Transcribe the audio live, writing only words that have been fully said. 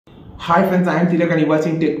Hi friends, I am Tilak and you are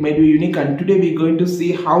watching Tech Made You Unique, and today we are going to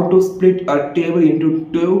see how to split a table into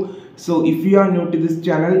two. So if you are new to this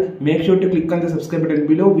channel, make sure to click on the subscribe button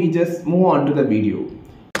below. We just move on to the video.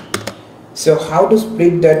 So how to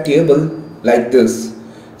split the table like this.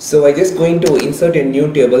 So I just going to insert a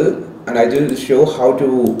new table and I will show how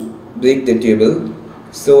to break the table.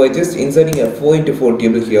 So I just inserting a 4 into 4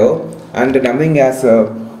 table here and the numbering as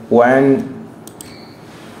 1,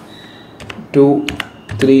 2,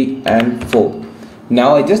 3 and 4.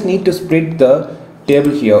 Now I just need to split the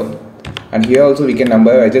table here, and here also we can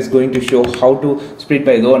number. I just going to show how to split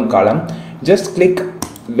by row and column. Just click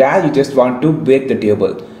where you just want to break the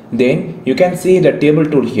table, then you can see the table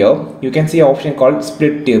tool here. You can see an option called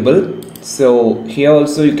split table. So here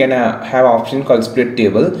also you can have an option called split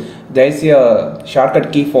table. There is a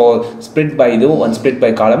shortcut key for split by row and split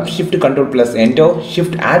by column. Shift Control plus enter,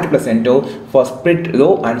 Shift Alt plus enter for split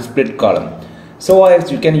row and split column. So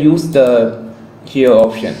as you can use the here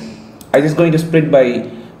option. I just going to split by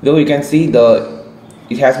row. You can see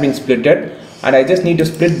it has been splitted, and I just need to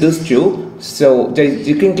split this two. So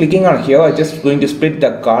you can clicking on here. I just going to split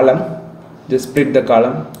the column. Just split the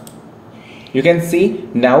column. You can see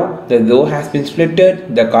now the row has been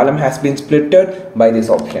splitted, the column has been splitted by this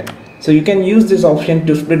option. So you can use this option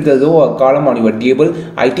to split the row or column on your table.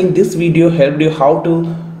 I think this video helped you how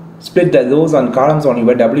to split the rows and columns on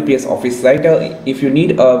your WPS Office Writer. If you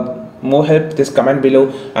need more help, just comment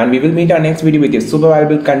below, and we will meet our next video with your super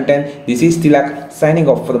valuable content. This is Tilak signing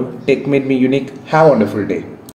off from Tech Made Me Unique. Have a wonderful day.